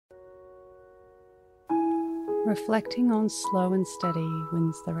Reflecting on slow and steady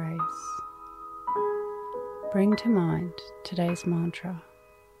wins the race. Bring to mind today's mantra.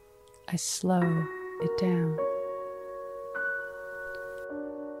 I slow it down.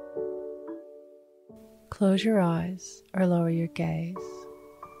 Close your eyes or lower your gaze.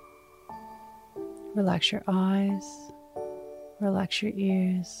 Relax your eyes, relax your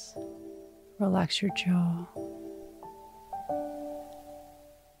ears, relax your jaw.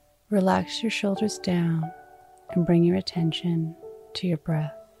 Relax your shoulders down and bring your attention to your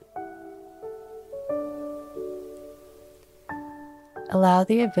breath. Allow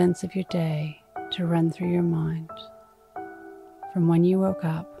the events of your day to run through your mind from when you woke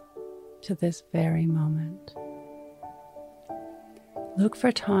up to this very moment. Look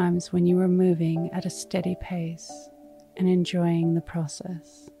for times when you were moving at a steady pace and enjoying the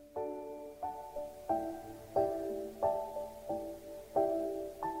process.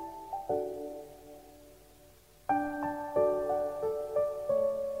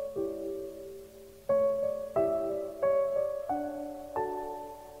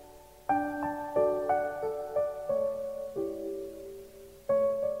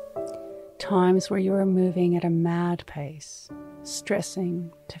 Times where you are moving at a mad pace,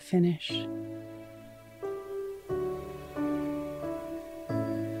 stressing to finish.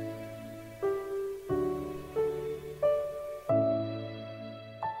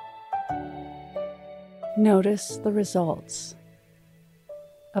 Notice the results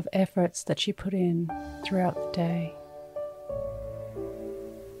of efforts that you put in throughout the day.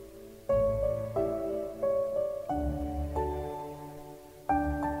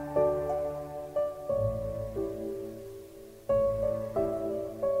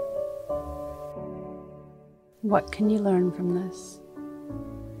 What can you learn from this?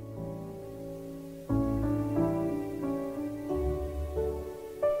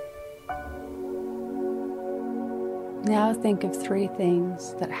 Now think of 3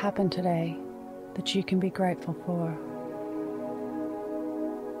 things that happened today that you can be grateful for.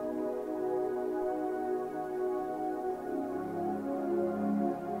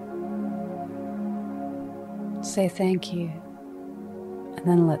 Say thank you, and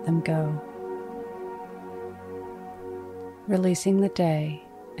then let them go. Releasing the day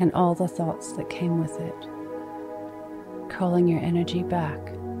and all the thoughts that came with it, calling your energy back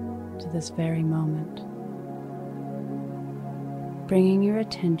to this very moment, bringing your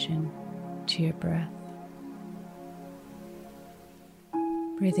attention to your breath,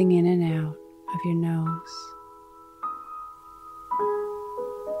 breathing in and out of your nose,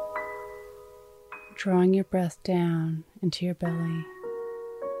 drawing your breath down into your belly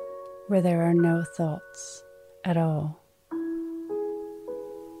where there are no thoughts at all.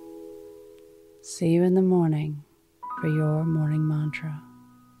 See you in the morning for your morning mantra.